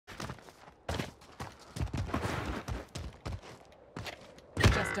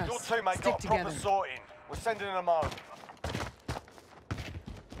against us. Your teammate Stick got a proper together. sorting. We're sending them home.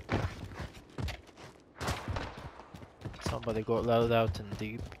 Somebody got loud out and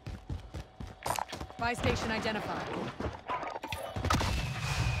deep. Buy station identified.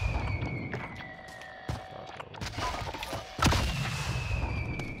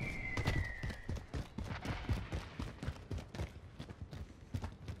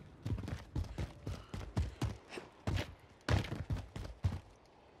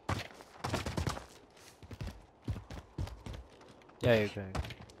 Yeah, you're going.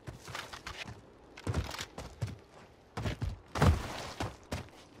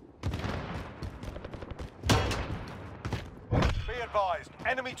 Be advised,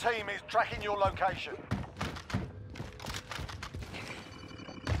 enemy team is tracking your location.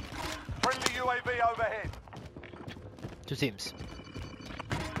 Friendly UAV overhead. Two teams.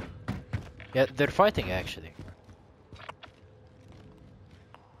 Yeah, they're fighting actually.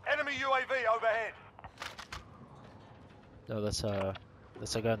 Enemy UAV overhead. No, that's a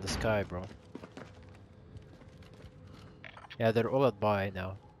guy in the sky, bro. Yeah, they're all at buy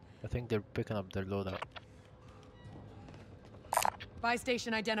now. I think they're picking up their loadout. Buy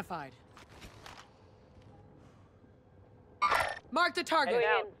station identified. Mark the target.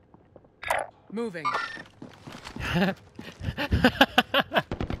 Moving.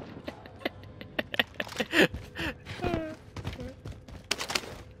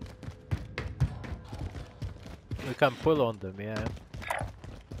 We can pull on them, yeah.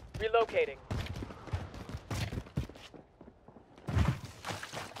 Relocating.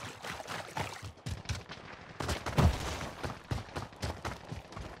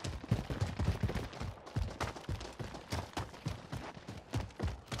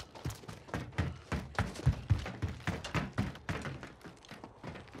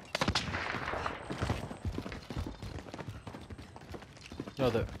 No,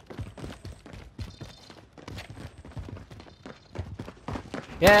 the.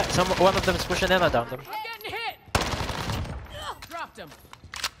 Yeah, one of them is pushing in. I downed them. I'm getting hit. Dropped him.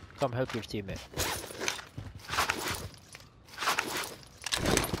 Come help your teammate.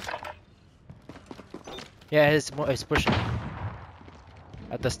 Yeah, he's pushing.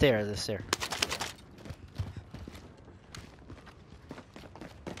 At the stair,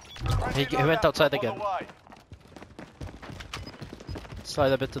 He went outside again.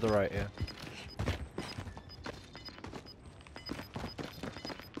 Slide a bit to the right, yeah.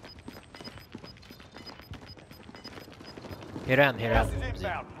 He ran. Gas is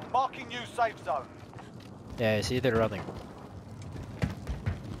inbound. Marking new safe zone. Yeah, I see they're running.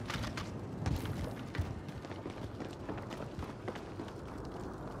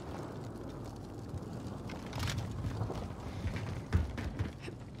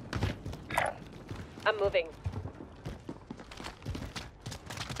 I'm moving.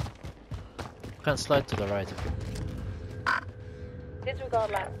 You can slide to the right if you.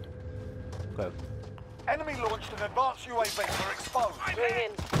 Disregard last. Go. Enemy launched an advanced UAV. We're exposed. Going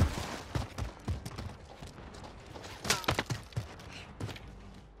in.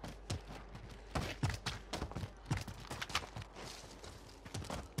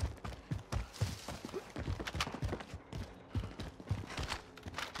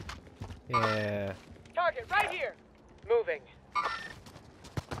 Yeah. Target right here. Moving.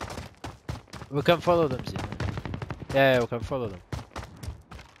 We can follow them, Z. Yeah, we can follow them.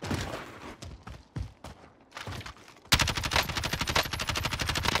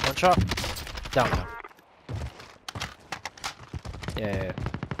 One shot. Down. Yeah.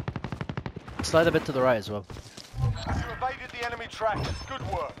 Slide a bit to the right as well. You evaded the enemy trackers. Good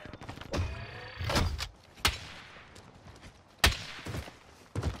work.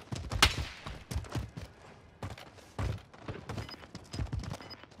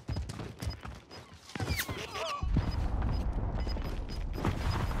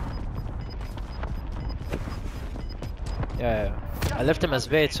 Yeah. I left them as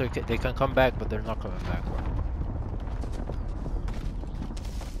bait so they can come back, but they're not coming back.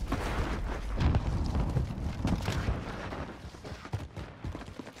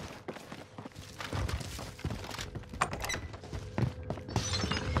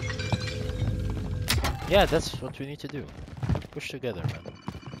 Yeah, that's what we need to do. Push together, man.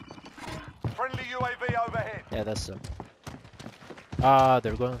 Friendly UAV overhead. Yeah, that's them. Ah,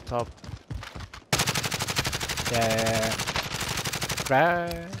 they're going top. Yeah.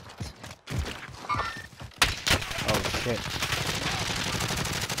 Right. Oh shit.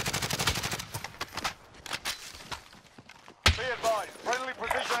 Be advised, friendly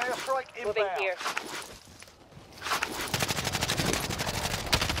precision airstrike inbound. Moving here.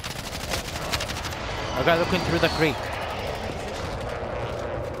 I got looking through the creek.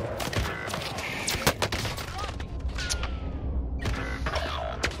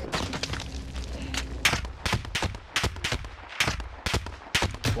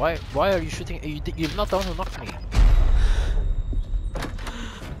 Why are you shooting? You're not the one who knocked me.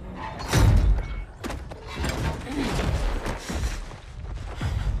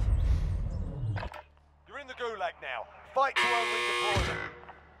 You're in the gulag now. Fight to earn redeployment.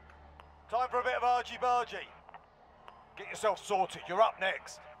 Time for a bit of argy-bargy. Get yourself sorted. You're up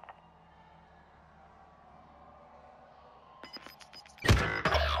next.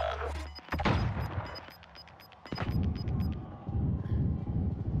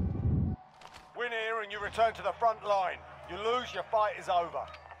 Win here and you return to the front line. You lose, your fight is over.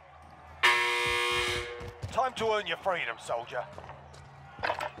 Time to earn your freedom, soldier.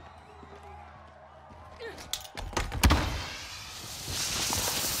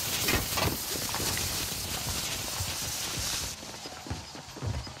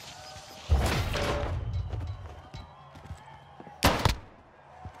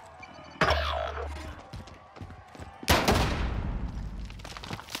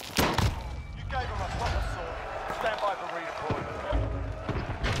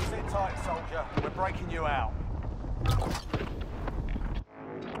 We're breaking you out.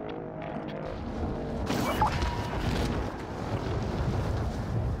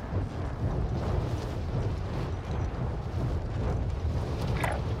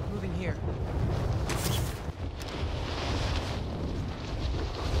 Moving here.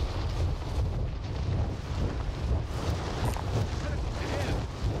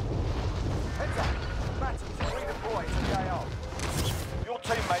 Heads up. Mattoms is redeploying to the AO. Your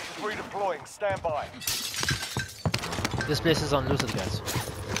teammate is redeploying. Stand by. This place is unlooted, guys.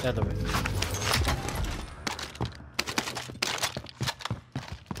 The other way.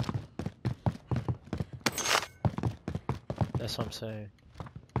 That's what I'm saying.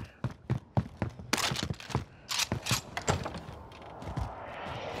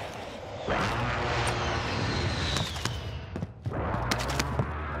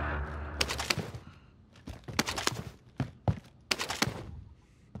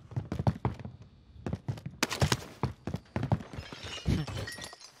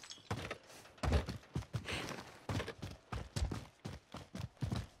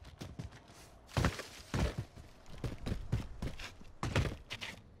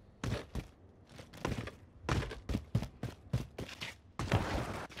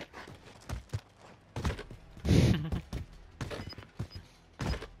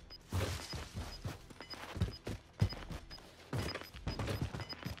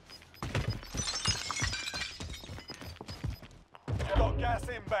 Got gas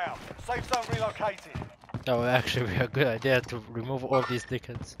inbound. Safe zone relocated. Oh, actually, we have a good idea to remove all these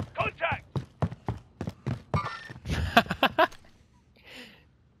dickheads. Contact!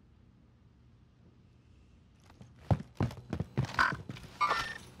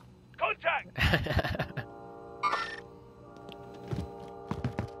 Contact!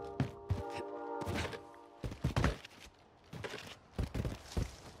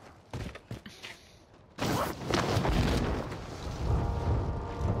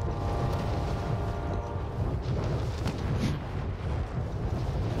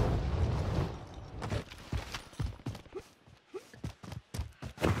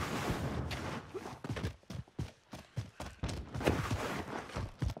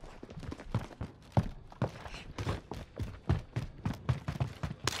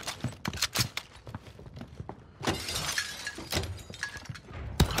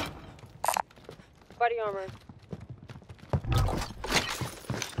 Body armor.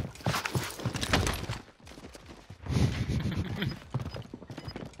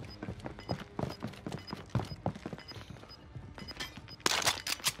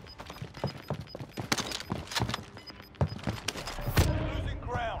 Losing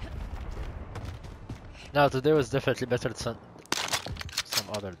ground. No, today was definitely better than some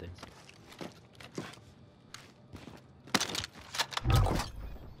other days.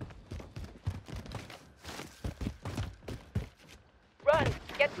 Run!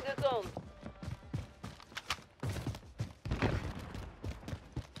 Get to the zone.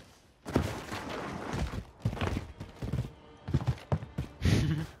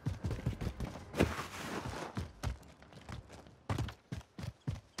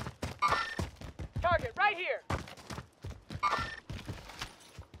 Target right here.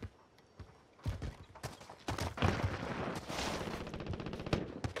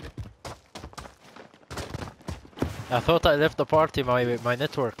 I thought I left the party, my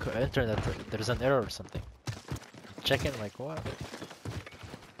network, internet, there's an error or something. Checking, like, what?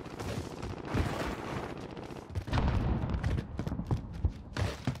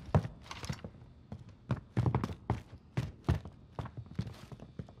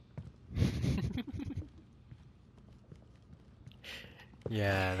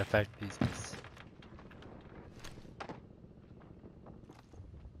 Yeah, the fact pieces.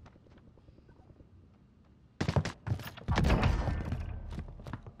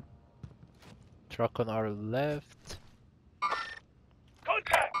 Truck on our left.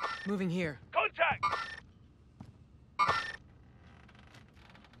 Contact! Moving here. Contact!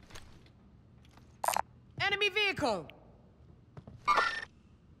 Enemy vehicle!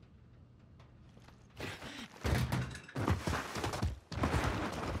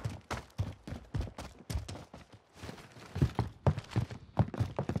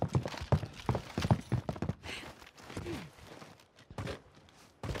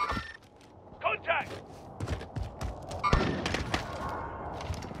 Contact!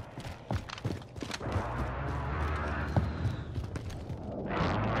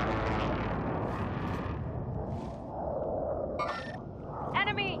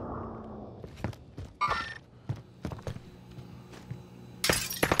 Enemy!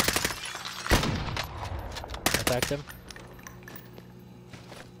 Attack them.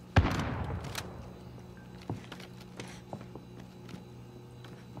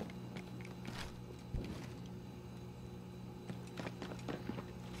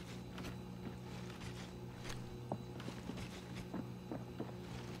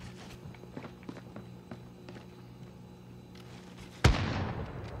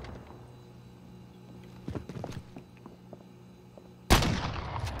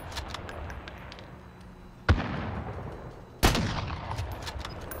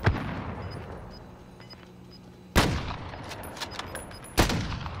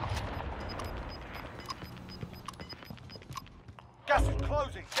 Gas is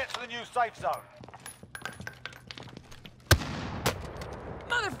closing. Get to the new safe zone.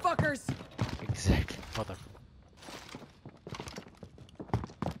 Motherfuckers! Exactly. Mother.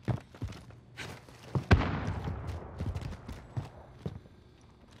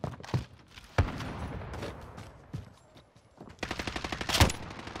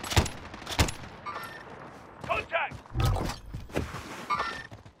 Contact!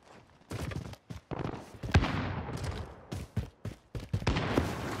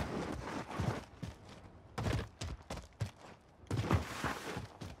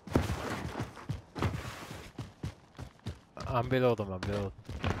 I'm below them, I'm below.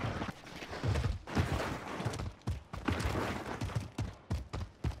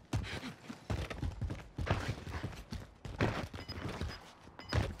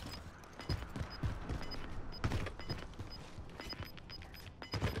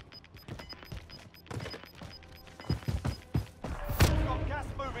 Got gas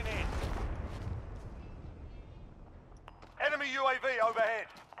moving in. Enemy UAV overhead.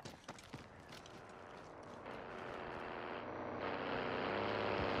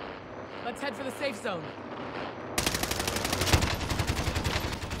 Let's head for the safe zone.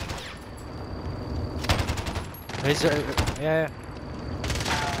 He's, yeah.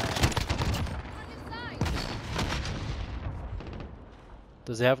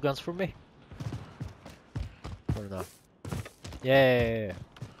 Does he have guns for me? Or not? Yeah.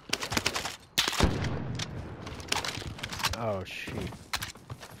 Oh shit.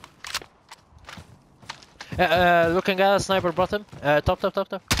 Looking at a sniper bottom. Top.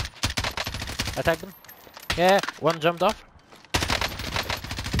 Attack them. Yeah, one jumped off.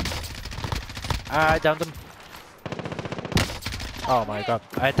 I downed them. Oh my god.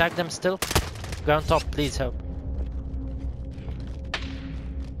 I attacked them still. Go on top, please help.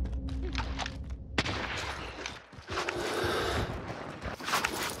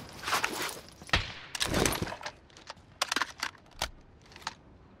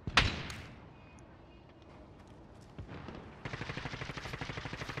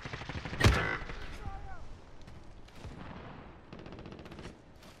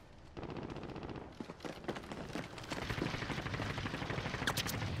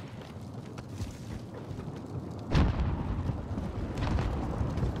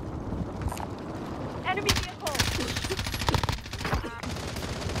 Enemy vehicle!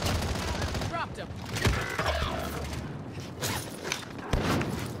 Dropped him.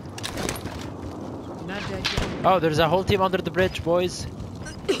 Not dead yet. Oh, there's a whole team under the bridge, boys.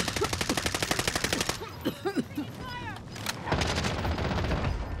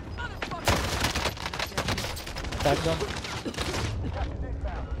 Attack them.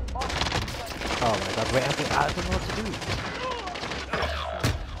 Oh my god, wait, I don't know what to do.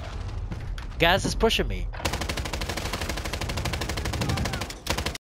 Gas is pushing me.